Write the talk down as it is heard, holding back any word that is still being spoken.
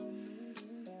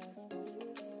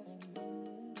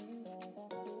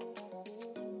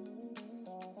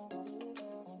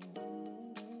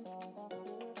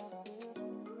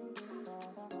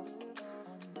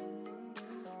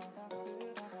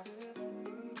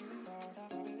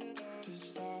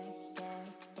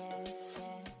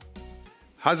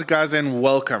How's it, guys, and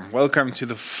welcome to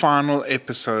the final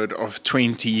episode of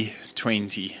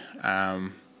 2020.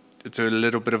 It's a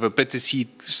little bit of a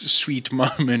bittersweet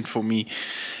moment for me,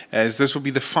 as this will be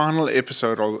the final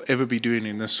episode I'll ever be doing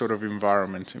in this sort of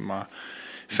environment in my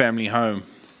family home.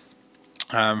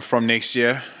 From next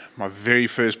year, my very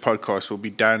first podcast will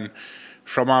be done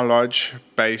from our lodge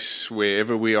base,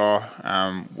 wherever we are,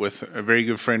 with a very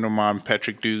good friend of mine,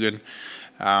 Patrick Dugan.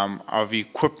 I've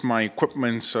equipped my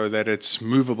equipment so that it's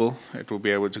movable. It will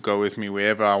be able to go with me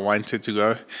wherever I want it to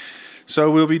go. So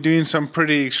we'll be doing some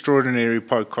pretty extraordinary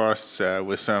podcasts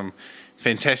with some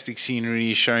fantastic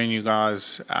scenery, showing you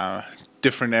guys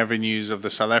different avenues of the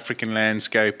South African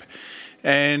landscape.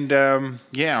 And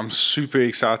I'm super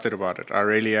excited about it. I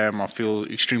really am. I feel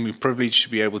extremely privileged to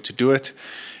be able to do it.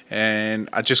 And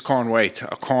I just can't wait.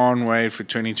 I can't wait for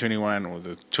 2021 or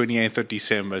the 28th of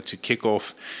December to kick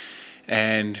off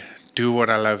and do what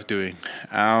I love doing.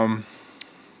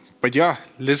 But yeah,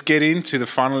 let's get into the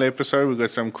final episode. We've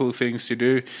got some cool things to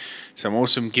do, some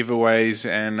awesome giveaways,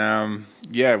 and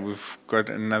we've got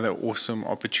another awesome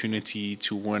opportunity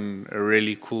to win a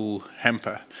really cool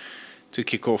hamper to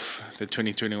kick off the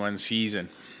 2021 season.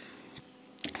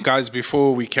 Guys,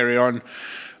 before we carry on,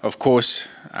 of course,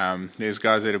 there's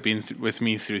guys that have been with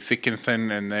me through thick and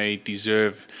thin, and they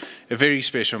deserve a very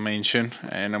special mention.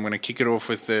 And I'm going to kick it off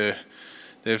with the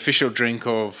official drink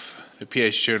of the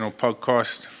PH Journal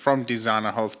podcast from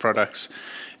Designer Health Products.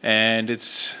 And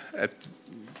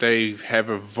they have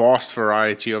a vast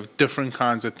variety of different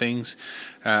kinds of things,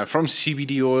 from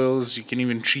CBD oils. You can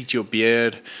even treat your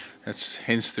beard. That's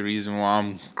hence the reason why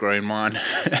I'm growing mine.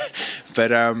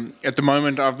 But at the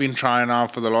moment, I've been trying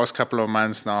out for the last couple of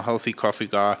months now Healthy Coffee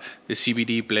Guy, the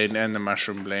CBD blend and the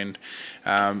mushroom blend,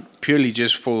 purely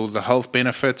just for the health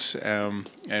benefits, and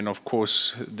of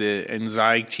course the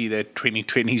anxiety that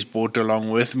 2020's brought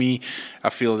along with me. I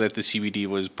feel that the CBD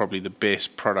was probably the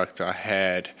best product I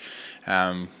had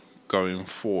going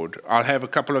forward. I'll have a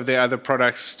couple of their other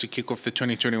products to kick off the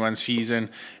 2021 season,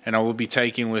 and I will be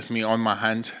taking with me on my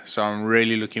hunt. So I'm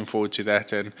really looking forward to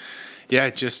that, and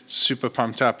just super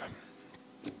pumped up.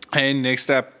 And next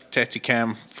up,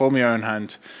 Tacticam, for my own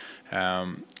hunt.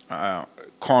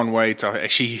 Can't wait. I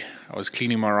was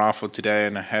cleaning my rifle today,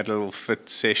 and I had a little fit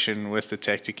session with the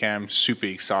Tacticam. Super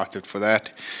excited for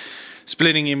that.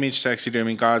 Splitting Image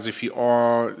Taxidermy, guys, if you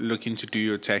are looking to do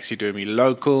your taxidermy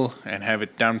local and have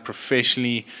it done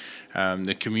professionally,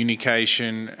 the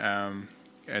communication and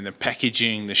the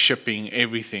packaging, the shipping,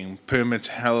 everything, permits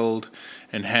held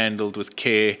and handled with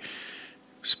care,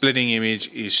 Splitting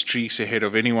Image is streaks ahead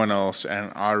of anyone else,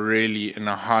 and I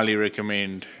highly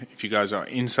recommend, if you guys are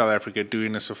in South Africa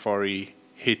doing a safari,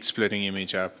 hit Splitting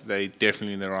Image up. They're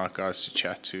definitely the right guys to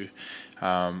chat to.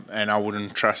 And I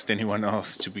wouldn't trust anyone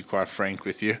else, to be quite frank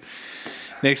with you.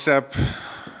 Next up,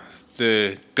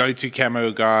 the go-to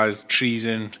camo guys,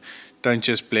 Treason, Don't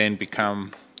Just Blend,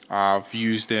 Become. I've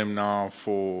used them now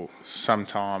for some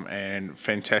time, and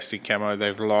fantastic camo.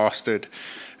 They've lasted.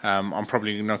 I'm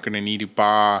probably not going to need to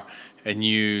buy a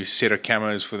new set of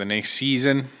camos for the next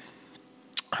season.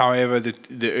 However,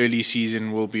 the early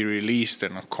season will be released,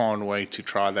 and I can't wait to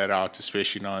try that out,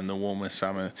 especially now in the warmer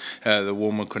summer, the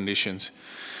warmer conditions.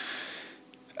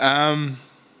 And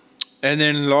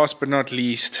then last but not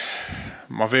least,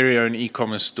 my very own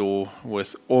e-commerce store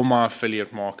with all my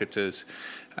affiliate marketers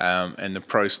and the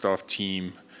Pro Staff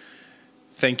team.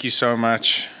 Thank you so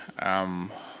much.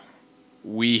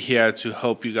 We're here to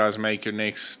help you guys make your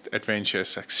next adventure a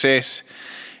success.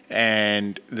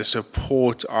 And the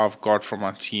support I've got from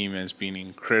our team has been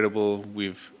incredible.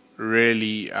 We've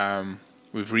really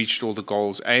we've reached all the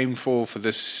goals aimed for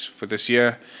this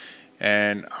year,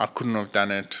 and I couldn't have done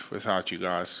it without you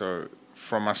guys. So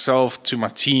from myself to my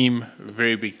team, a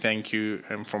very big thank you,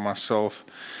 and from myself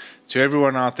to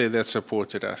everyone out there that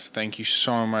supported us, thank you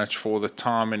so much for the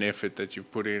time and effort that you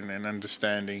put in and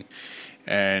understanding,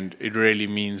 and it really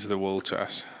means the world to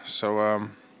us. So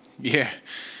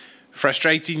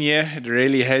frustrating year. It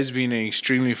really has been an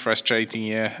extremely frustrating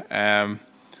year,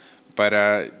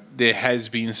 but there has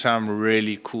been some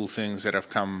really cool things that have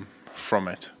come from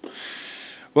it.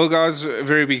 Well, guys, a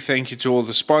very big thank you to all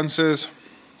the sponsors.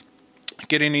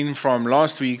 Getting in from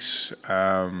last week's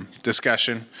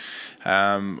discussion,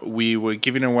 we were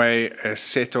giving away a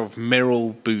set of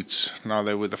Merrell boots. Now,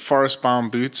 they were the forest bound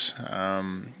boots.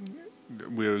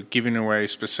 We were giving away a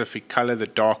specific color, the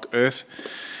dark earth.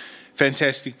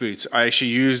 Fantastic boots. I actually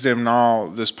used them now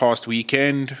this past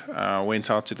weekend.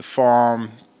 Went out to the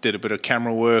farm, did a bit of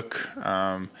camera work,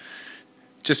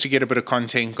 just to get a bit of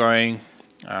content going.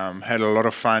 Had a lot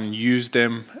of fun, used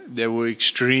them. They were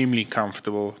extremely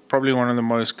comfortable. Probably one of the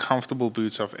most comfortable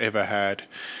boots I've ever had.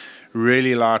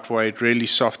 Really lightweight, really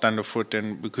soft underfoot,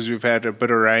 and because we've had a bit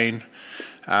of rain,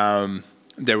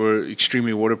 they were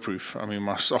extremely waterproof. I mean,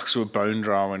 my socks were bone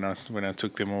dry when I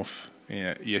took them off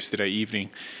yesterday evening.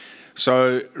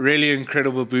 So really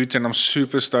incredible boots, and I'm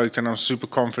super stoked and I'm super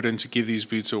confident to give these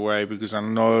boots away because I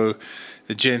know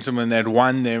the gentleman that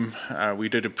won them. We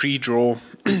did a pre-draw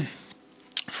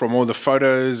from all the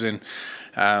photos and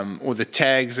all the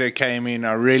tags that came in.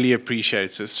 I really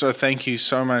appreciate it. So thank you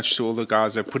so much to all the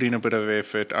guys that put in a bit of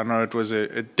effort. I know it was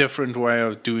a different way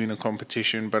of doing a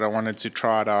competition, but I wanted to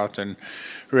try it out and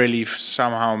really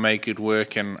somehow make it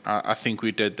work, and I think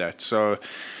we did that. So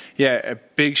yeah, a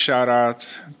big shout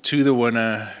out to the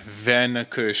winner, Werner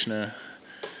Kirschner.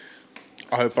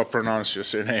 I hope I pronounced your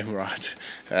surname right.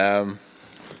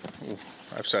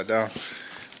 Upside down.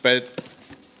 But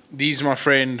these, my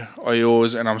friend, are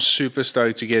yours, and I'm super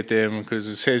stoked to get them because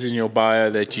it says in your bio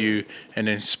that you an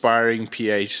inspiring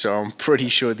PH, so I'm pretty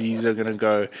sure these are going to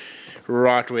go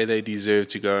right where they deserve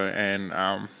to go, and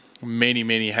many,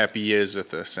 many happy years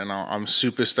with this, and I'm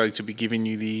super stoked to be giving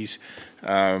you these.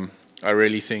 I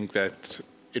really think that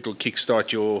it will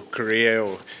kickstart your career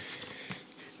or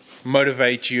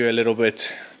motivate you a little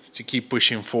bit to keep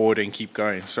pushing forward and keep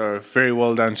going. So very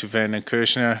well done to Werner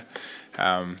Kirschner.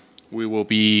 We will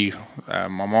be,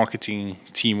 my marketing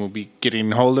team will be getting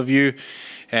hold of you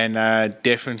and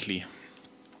definitely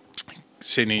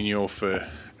sending you off a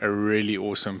really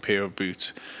awesome pair of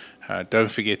boots. Don't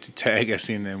forget to tag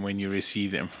us in them when you receive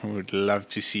them. We would love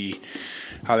to see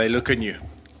how they look on you.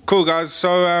 Cool, guys.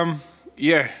 So,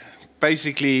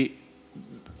 basically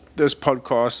this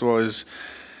podcast was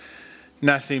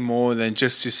nothing more than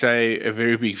just to say a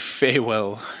very big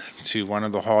farewell to one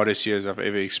of the hardest years I've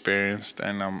ever experienced,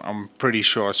 and I'm pretty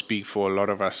sure I speak for a lot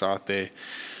of us out there.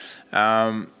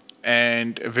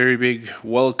 And a very big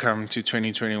welcome to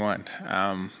 2021.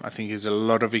 I think there's a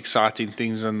lot of exciting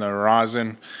things on the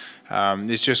horizon.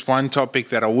 There's just one topic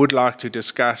that I would like to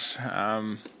discuss,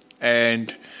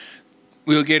 and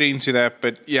we'll get into that.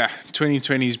 But yeah,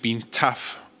 2020 has been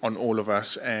tough on all of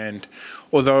us, and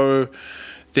although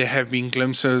there have been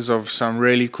glimpses of some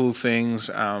really cool things,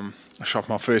 I shot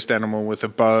my first animal with a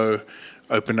bow,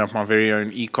 opened up my very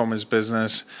own e-commerce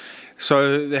business.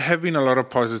 So there have been a lot of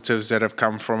positives that have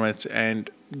come from it, and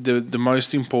the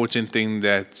most important thing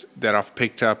that I've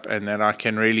picked up and that I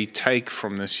can really take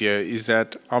from this year is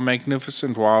that our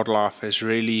magnificent wildlife has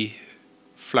really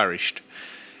flourished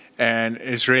and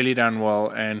it's really done well.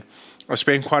 And I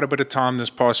spent quite a bit of time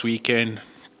this past weekend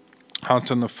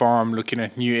out on the farm looking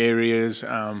at new areas,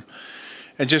 and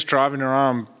just driving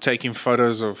around taking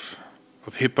photos of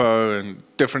hippo and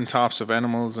different types of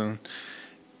animals, and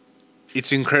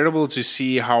it's incredible to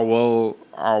see how well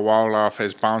our wildlife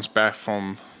has bounced back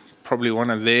from probably one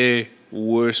of their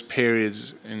worst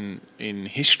periods in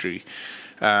history,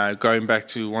 going back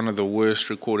to one of the worst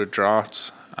recorded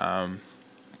droughts,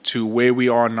 to where we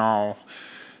are now.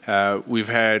 We've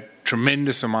had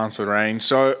tremendous amounts of rain.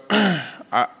 So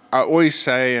I always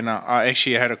say, and I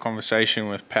actually had a conversation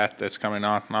with Pat that's coming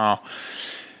out now.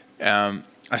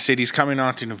 I said he's coming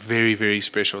out in a very, very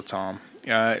special time.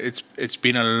 It's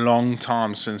been a long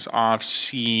time since I've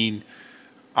seen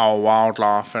our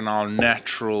wildlife and our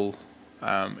natural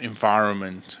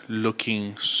environment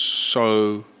looking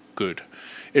so good.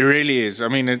 It really is. I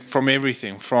mean, from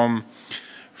everything, from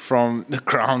the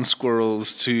ground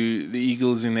squirrels to the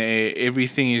eagles in the air,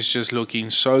 everything is just looking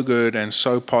so good and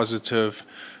so positive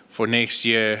for next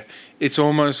year. It's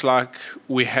almost like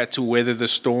we had to weather the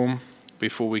storm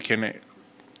before we can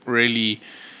really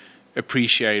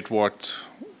appreciate what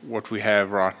we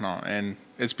have right now. And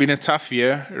it's been a tough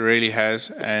year, it really has.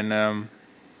 And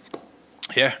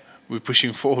we're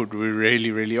pushing forward. We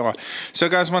really, really are. So,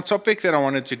 guys, my topic that I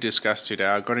wanted to discuss today,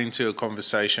 I got into a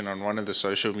conversation on one of the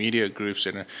social media groups,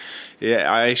 and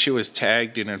I actually was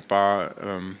tagged in it by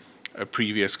a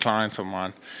previous client of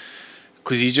mine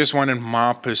because he just wanted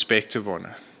my perspective on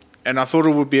it. And I thought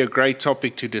it would be a great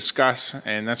topic to discuss,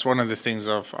 and that's one of the things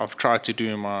I've tried to do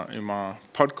in my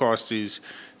podcast is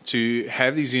to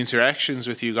have these interactions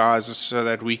with you guys so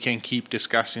that we can keep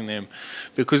discussing them,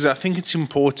 because I think it's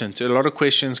important. A lot of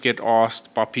questions get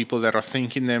asked by people that are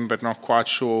thinking them but not quite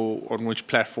sure on which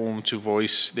platform to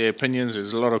voice their opinions.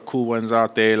 There's a lot of cool ones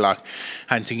out there like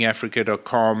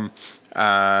huntingafrica.com,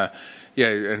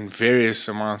 and various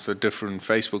amounts of different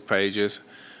Facebook pages.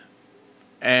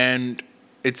 And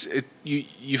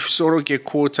you sort of get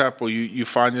caught up, or you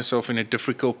find yourself in a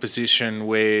difficult position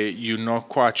where you're not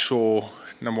quite sure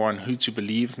number one, who to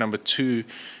believe, number two,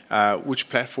 which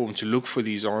platform to look for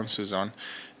these answers on,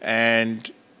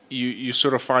 and you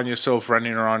sort of find yourself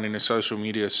running around in a social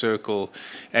media circle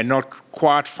and not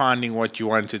quite finding what you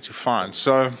wanted to find.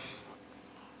 So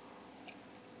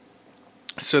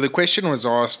the question was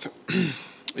asked,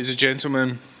 is a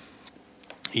gentleman,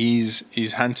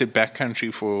 he's hunted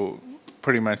backcountry for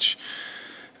pretty much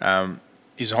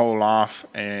his whole life,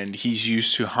 and he's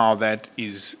used to how that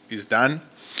is done,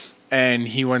 and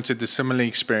he wanted a similar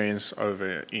experience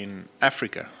over in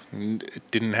Africa. And it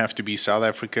didn't have to be South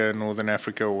Africa, Northern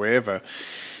Africa, or wherever.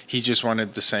 He just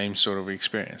wanted the same sort of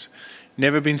experience.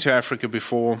 Never been to Africa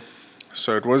before,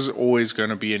 so it was always going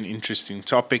to be an interesting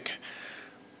topic.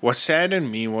 What saddened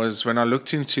me was when I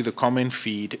looked into the comment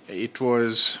feed, it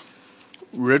was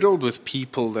riddled with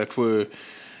people that were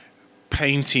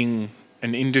painting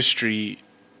an industry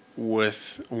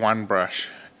with one brush,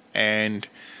 and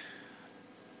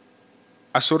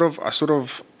I had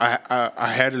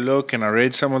a look and I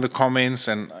read some of the comments,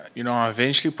 and I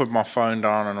eventually put my phone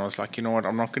down and I was like, you know what,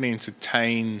 I'm not going to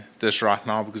entertain this right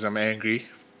now because I'm angry.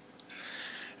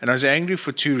 And I was angry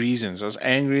for two reasons. I was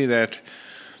angry that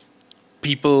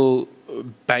people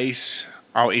base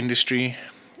our industry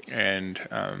and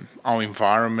our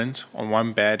environment on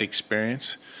one bad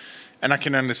experience. And I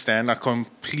can understand, I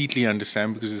completely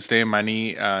understand, because it's their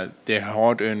money, their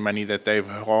hard-earned money that they've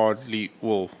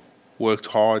worked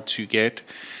hard to get,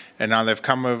 and now they've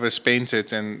come over, spent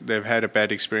it, and they've had a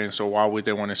bad experience, so why would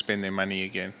they want to spend their money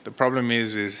again? The problem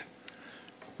is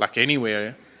like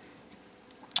anywhere,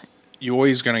 you're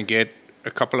always going to get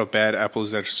a couple of bad apples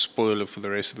that spoil it for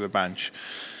the rest of the bunch.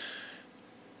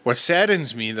 What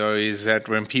saddens me, though, is that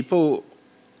when people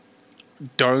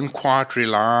don't quite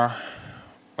rely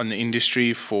on the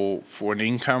industry for an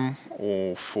income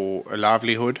or for a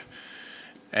livelihood,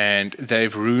 and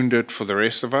they've ruined it for the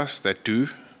rest of us that do.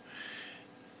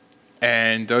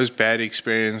 And those bad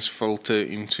experiences filter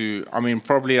into,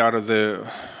 probably out of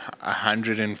the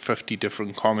 150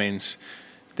 different comments,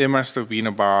 there must have been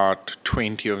about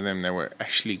 20 of them that were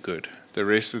actually good. The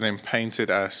rest of them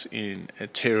painted us in a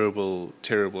terrible,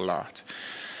 terrible light.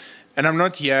 And I'm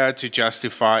not here to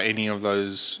justify any of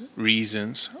those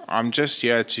reasons. I'm just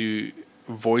here to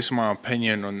voice my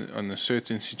opinion on the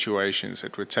certain situations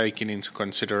that were taken into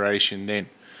consideration then.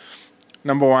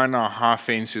 Number one, our high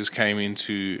fences came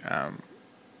into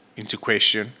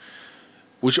question,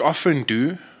 which often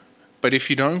do, but if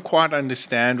you don't quite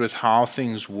understand with how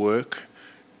things work,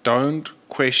 don't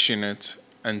question it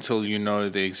until you know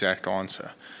the exact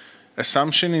answer.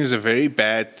 Assumption is a very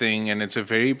bad thing, and it's a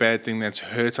very bad thing that's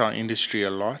hurt our industry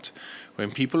a lot,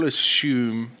 when people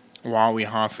assume why we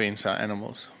high fence our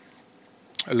animals.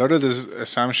 A lot of those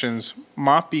assumptions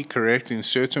might be correct in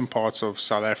certain parts of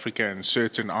South Africa and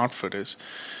certain outfitters,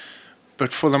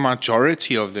 but for the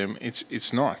majority of them,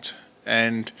 it's not.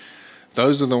 And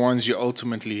those are the ones you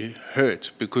ultimately hurt,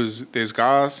 because there's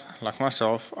guys like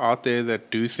myself out there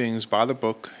that do things by the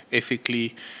book,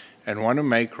 ethically, and want to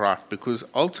make right, because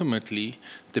ultimately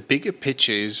the bigger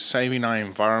picture is saving our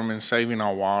environment, saving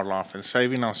our wildlife, and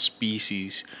saving our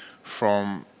species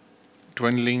from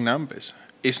dwindling numbers.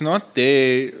 It's not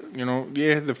there,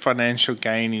 the financial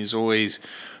gain is always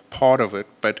part of it,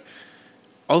 but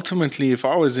ultimately, if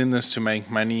I was in this to make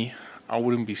money, I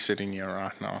wouldn't be sitting here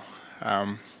right now.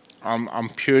 I'm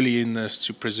purely in this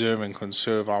to preserve and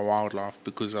conserve our wildlife,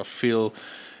 because I feel,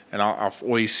 and I've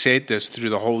always said this through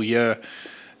the whole year,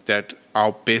 that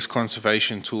our best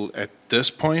conservation tool at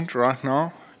this point right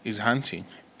now is hunting.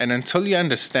 And until you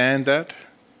understand that,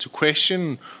 to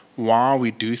question why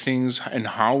we do things and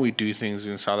how we do things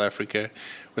in South Africa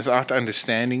without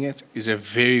understanding it is a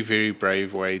very, very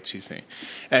brave way to think.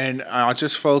 And I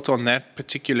just felt on that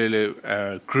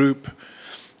particular group,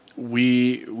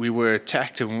 we were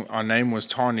attacked and our name was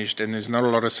tarnished, and there's not a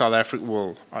lot of South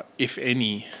African, if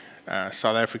any,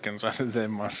 South Africans other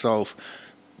than myself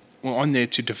were on there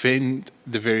to defend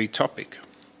the very topic.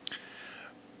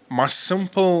 My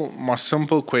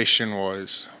simple question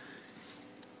was,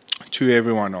 to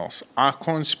everyone else, I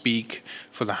can't speak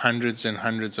for the hundreds and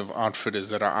hundreds of outfitters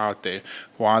that are out there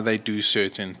why they do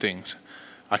certain things.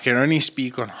 I can only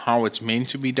speak on how it's meant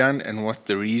to be done and what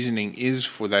the reasoning is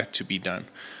for that to be done.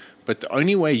 But the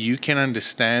only way you can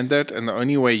understand that, and the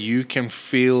only way you can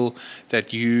feel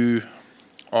that you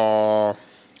are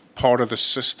part of the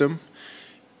system,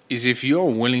 is if you are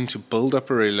willing to build up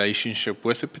a relationship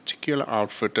with a particular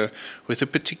outfitter, with a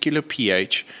particular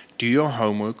PH, do your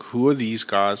homework, who are these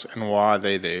guys and why are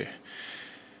they there?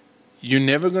 you're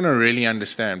never going to really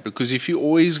understand, because if you're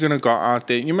always going to go out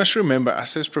there, you must remember,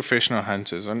 us as professional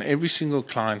hunters, on every single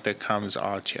client that comes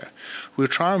out here, we'll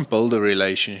try and build a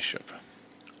relationship.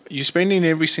 You're spending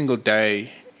every single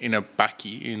day in a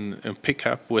bakkie, in a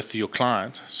pickup with your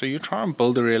client, so you try and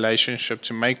build a relationship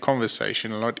to make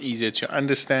conversation a lot easier, to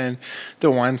understand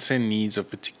the wants and needs of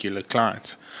particular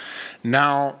clients.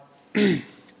 Now,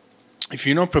 if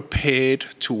you're not prepared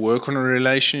to work on a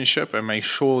relationship and make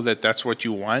sure that that's what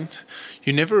you want,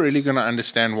 you're never really going to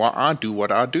understand why I do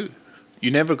what I do.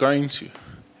 You're never going to.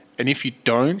 And if you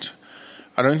don't,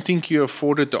 I don't think you're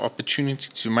afforded the opportunity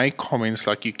to make comments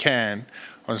like you can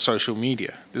on social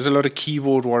media. There's a lot of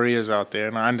keyboard warriors out there,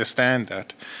 and I understand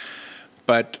that.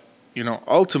 But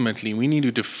ultimately, we need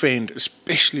to defend,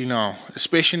 especially now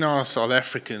as South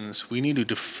Africans, we need to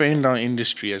defend our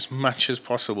industry as much as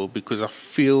possible, because I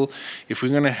feel if we're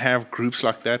going to have groups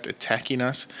like that attacking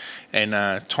us and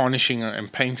tarnishing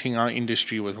and painting our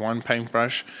industry with one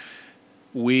paintbrush,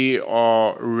 we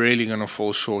are really going to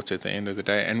fall short at the end of the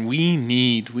day. And we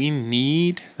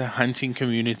need the hunting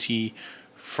community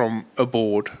from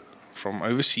abroad, from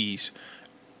overseas,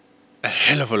 a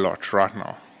hell of a lot right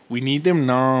now. We need them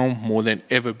now more than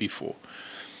ever before.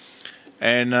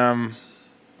 And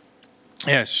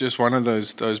it's just one of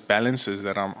those balances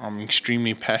that I'm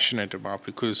extremely passionate about,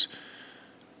 because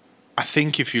I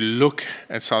think if you look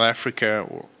at South Africa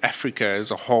or Africa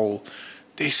as a whole,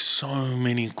 there's so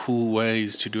many cool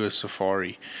ways to do a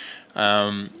safari.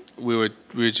 We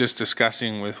were just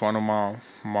discussing with one of my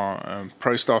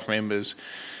pro staff members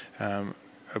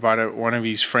about one of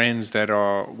his friends that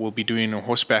will be doing a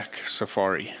horseback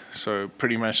safari. So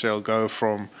pretty much they'll go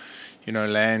from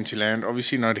land to land.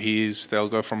 Obviously not his. They'll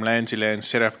go from land to land,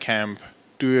 set up camp,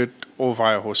 do it all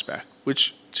via horseback,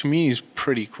 which to me is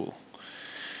pretty cool.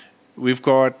 We've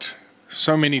got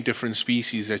so many different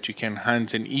species that you can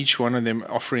hunt, and each one of them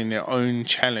offering their own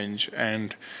challenge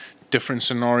and different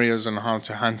scenarios on how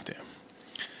to hunt them.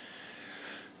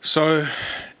 So,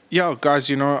 yeah,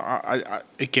 guys, I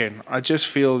just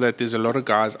feel that there's a lot of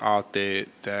guys out there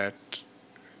that,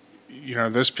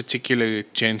 this particular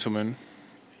gentleman,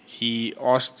 he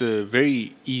asked a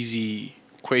very easy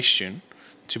question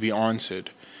to be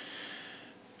answered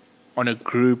on a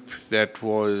group that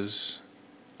was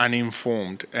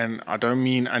uninformed. And I don't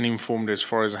mean uninformed as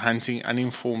far as hunting,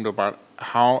 uninformed about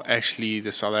how actually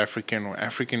the South African or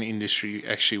African industry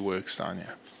actually works down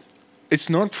here. It's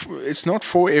not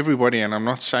for everybody, and I'm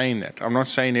not saying that. I'm not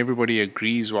saying everybody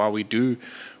agrees why we do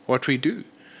what we do.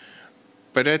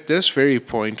 But at this very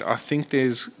point, I think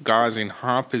there's guys in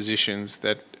high positions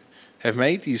that have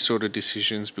made these sort of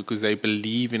decisions because they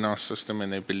believe in our system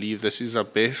and they believe this is the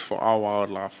best for our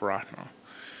wildlife right now.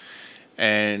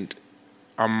 And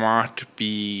I might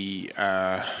be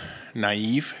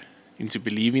naive into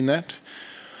believing that,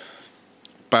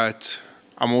 but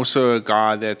I'm also a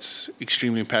guy that's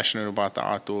extremely passionate about the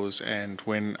outdoors, and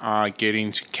when I get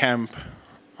into camp,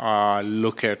 I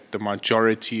look at the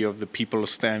majority of the people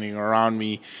standing around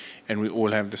me, and we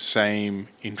all have the same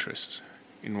interests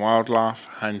in wildlife,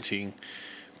 hunting,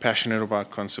 passionate about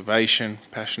conservation,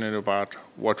 passionate about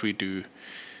what we do.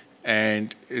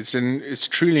 And it's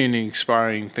truly an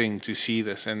inspiring thing to see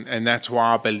this, and that's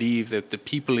why I believe that the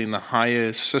people in the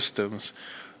higher systems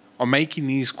are making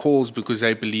these calls because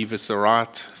they believe it's the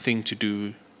right thing to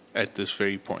do at this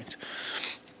very point.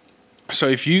 So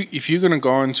if you're going to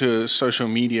go onto a social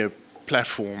media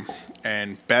platform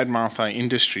and badmouth our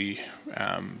industry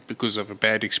because of a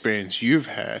bad experience you've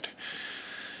had,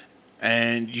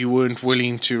 and you weren't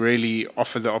willing to really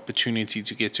offer the opportunity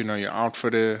to get to know your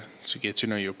outfitter, to get to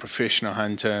know your professional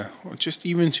hunter, or just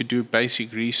even to do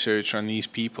basic research on these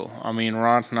people. I mean,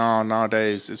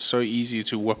 nowadays, it's so easy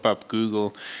to whip up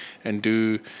Google and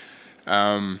do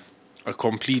a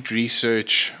complete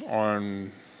research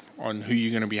on who you're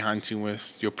going to be hunting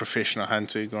with, your professional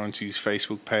hunter. Go onto his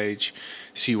Facebook page,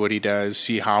 see what he does,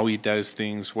 see how he does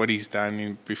things, what he's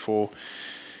done before.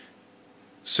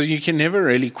 So you can never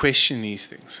really question these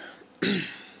things.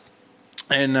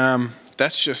 And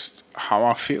that's just how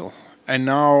I feel. And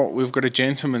now we've got a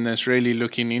gentleman that's really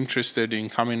looking interested in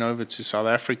coming over to South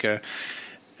Africa,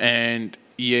 and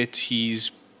yet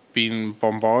he's been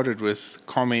bombarded with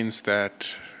comments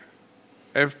that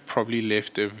have probably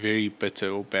left a very bitter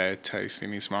or bad taste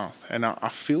in his mouth. And I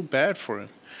feel bad for him.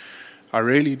 I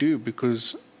really do,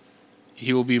 because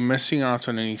he will be missing out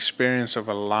on an experience of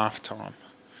a lifetime,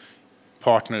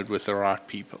 partnered with the right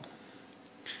people.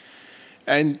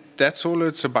 And that's all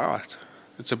it's about.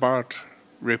 It's about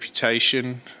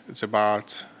reputation. It's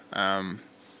about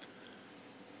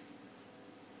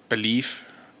belief.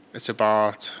 It's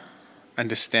about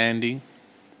understanding.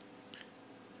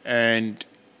 And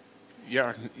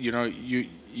yeah,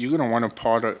 you're gonna want a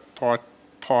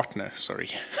partner. Sorry,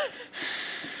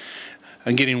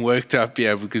 I'm getting worked up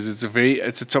here because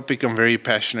it's a topic I'm very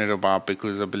passionate about,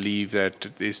 because I believe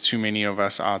that there's too many of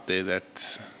us out there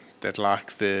that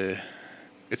like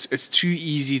it's too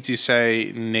easy to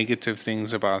say negative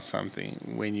things about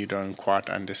something when you don't quite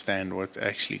understand what's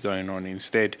actually going on.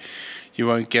 Instead, you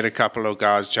won't get a couple of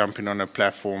guys jumping on a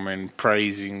platform and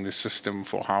praising the system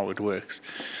for how it works.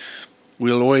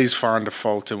 We'll always find a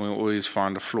fault and we'll always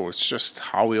find a flaw. It's just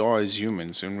how we are as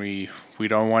humans, and we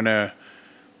don't want to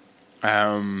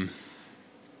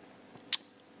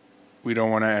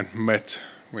admit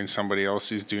when somebody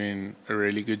else is doing a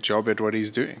really good job at what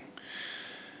he's doing.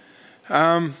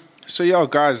 So yeah,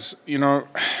 guys,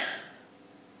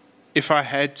 if I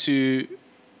had to,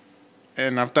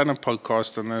 and I've done a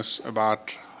podcast on this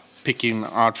about picking an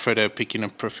outfitter, picking a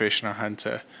professional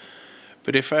hunter,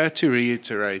 but if I had to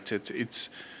reiterate it, it's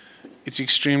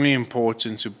extremely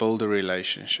important to build a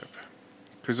relationship,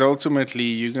 because ultimately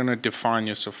you're going to define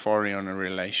your safari on a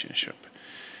relationship.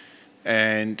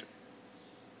 And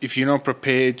if you're not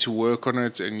prepared to work on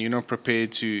it and you're not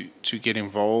prepared to get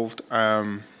involved,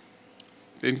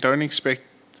 then don't expect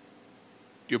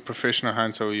your professional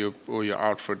hunter or your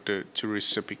outfit to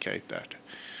reciprocate that.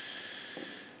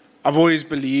 I've always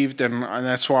believed, and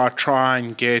that's why I try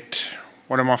and get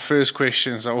one of my first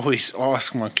questions I always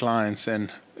ask my clients,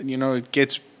 and it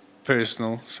gets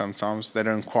personal sometimes. They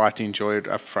don't quite enjoy it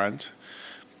up front.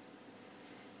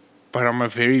 But I'm a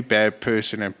very bad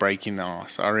person at breaking the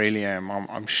ice. I really am.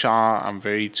 I'm shy. I'm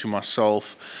very to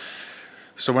myself.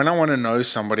 So when I want to know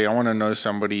somebody, I want to know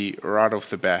somebody right off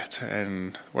the bat.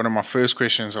 And one of my first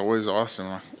questions I always ask them,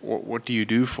 like, what do you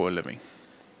do for a living?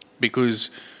 Because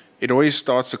it always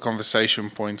starts a conversation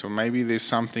point, or maybe there's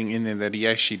something in there that he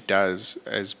actually does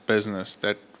as business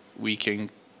that we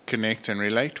can connect and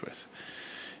relate with.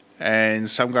 And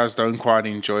some guys don't quite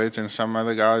enjoy it, and some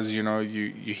other guys,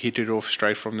 you hit it off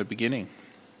straight from the beginning.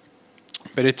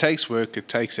 But it takes work, it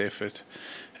takes effort,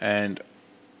 and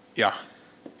yeah,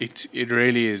 it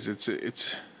really is.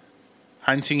 It's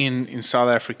hunting in South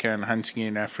Africa and hunting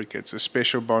in Africa. It's a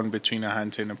special bond between a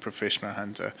hunter and a professional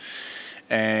hunter,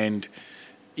 and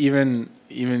even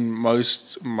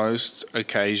most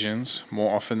occasions,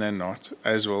 more often than not,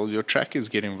 as well, your trackers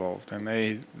get involved, and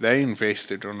they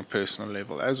invested on a personal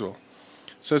level as well.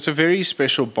 So it's a very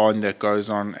special bond that goes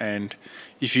on. And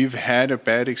if you've had a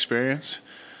bad experience,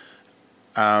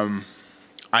 I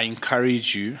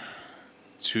encourage you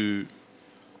to.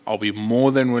 I'll be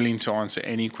more than willing to answer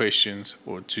any questions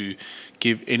or to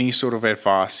give any sort of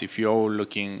advice if you're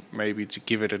looking maybe to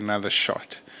give it another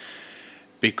shot,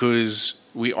 because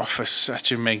we offer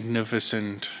such a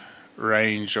magnificent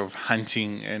range of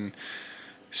hunting and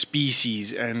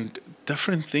species and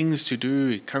different things to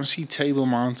do. Come see Table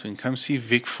Mountain, come see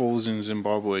Vic Falls in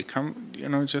Zimbabwe,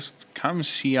 just come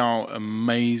see our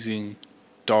amazing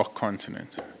dark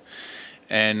continent,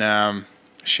 and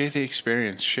share the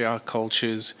experience, share our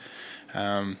cultures,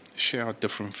 share our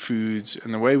different foods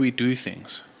and the way we do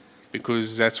things,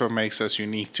 because that's what makes us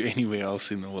unique to anywhere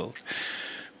else in the world.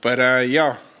 But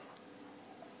yeah,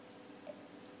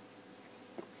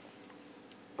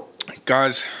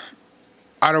 guys,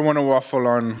 I don't want to waffle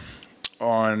on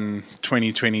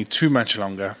 2020 too much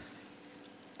longer.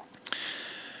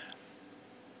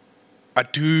 I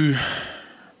do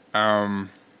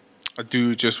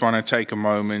just want to take a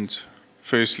moment,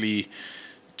 firstly,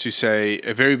 to say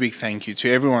a very big thank you to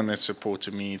everyone that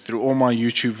supported me through all my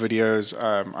YouTube videos.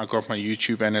 I got my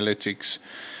YouTube analytics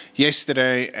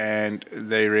yesterday, and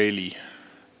they really,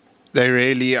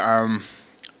 I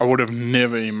would have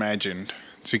never imagined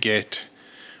to get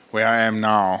where I am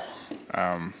now,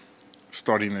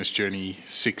 starting this journey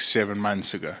 6-7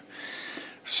 months ago.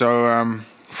 So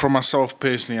for myself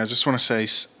personally, I just want to say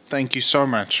thank you so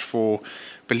much for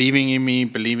believing in me,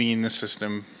 believing in the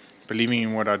system, believing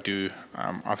in what I do.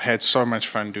 I've had so much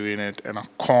fun doing it, and I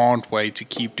can't wait to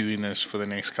keep doing this for the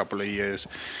next couple of years.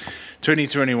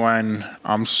 2021,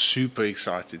 I'm super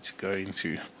excited to go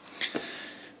into.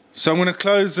 So I'm going to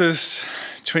close this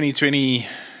 2020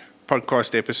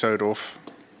 podcast episode off.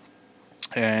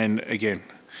 And again,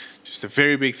 just a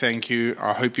very big thank you.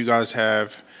 I hope you guys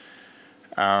have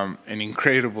an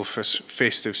incredible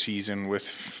festive season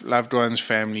with loved ones,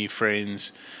 family,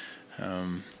 friends,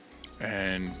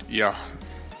 and yeah,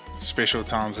 special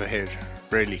times ahead,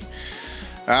 really.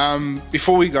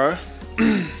 Before we go,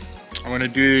 I want to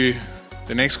do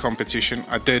the next competition.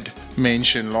 I did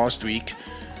mention last week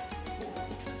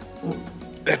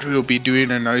that we'll be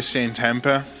doing a no-scent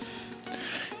hamper.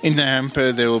 In the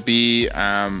hamper, there will be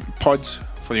pods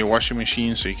for your washing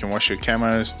machine so you can wash your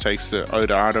camos, takes the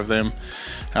odor out of them.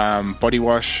 Body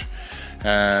wash,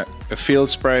 a field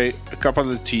spray, a couple of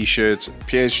the t-shirts,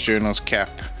 PH Journals cap.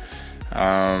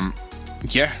 And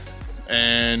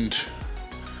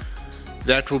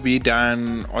that will be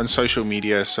done on social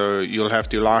media, so you'll have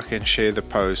to like and share the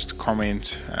post,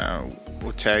 comment,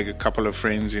 or tag a couple of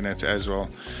friends in it as well.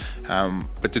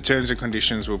 But the terms and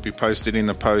conditions will be posted in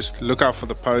the post. Look out for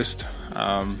the post,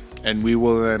 and we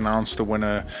will announce the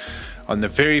winner on the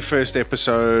very first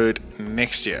episode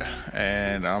next year,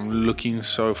 and I'm looking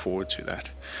so forward to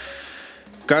that.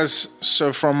 Guys,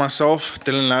 so from myself,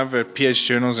 Dylan Love at PH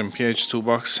Journals and PH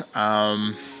Toolbox,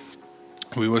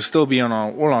 we will still be on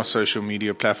all our social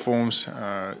media platforms,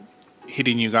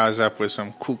 hitting you guys up with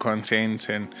some cool content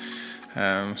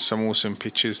and some awesome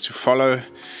pictures to follow.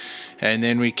 And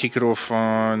then we kick it off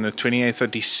on the 28th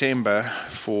of December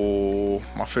for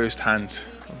my first hunt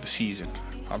of the season.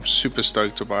 I'm super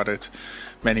stoked about it.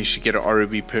 Managed to get an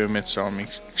ROB permit, so I'm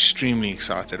extremely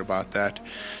excited about that.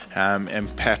 And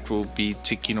Pat will be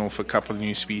ticking off a couple of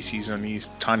new species on his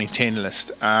Tiny 10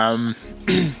 list.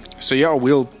 So yeah,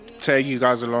 we'll tag you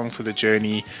guys along for the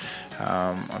journey.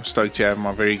 I'm stoked to have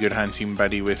my very good hunting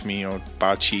buddy with me, or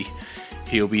Bachi.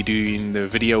 He'll be doing the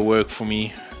video work for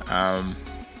me.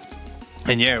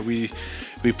 And yeah, we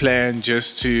plan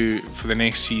for the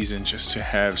next season just to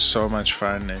have so much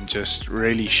fun and just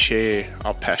really share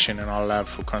our passion and our love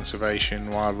for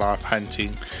conservation, wildlife,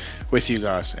 hunting with you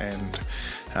guys. And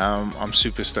I'm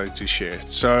super stoked to share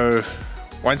it. So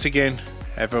once again,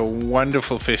 have a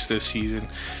wonderful festive season,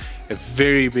 a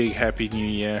very big happy new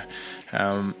year,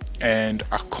 and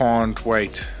I can't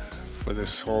wait for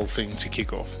this whole thing to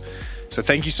kick off. So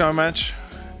thank you so much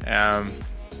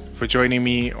for joining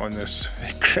me on this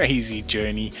crazy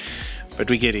journey, but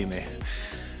we're getting there.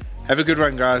 Have a good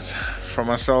one, guys. From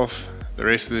myself, the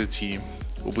rest of the team,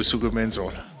 Ubusuku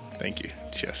Menzol. Thank you.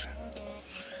 Cheers.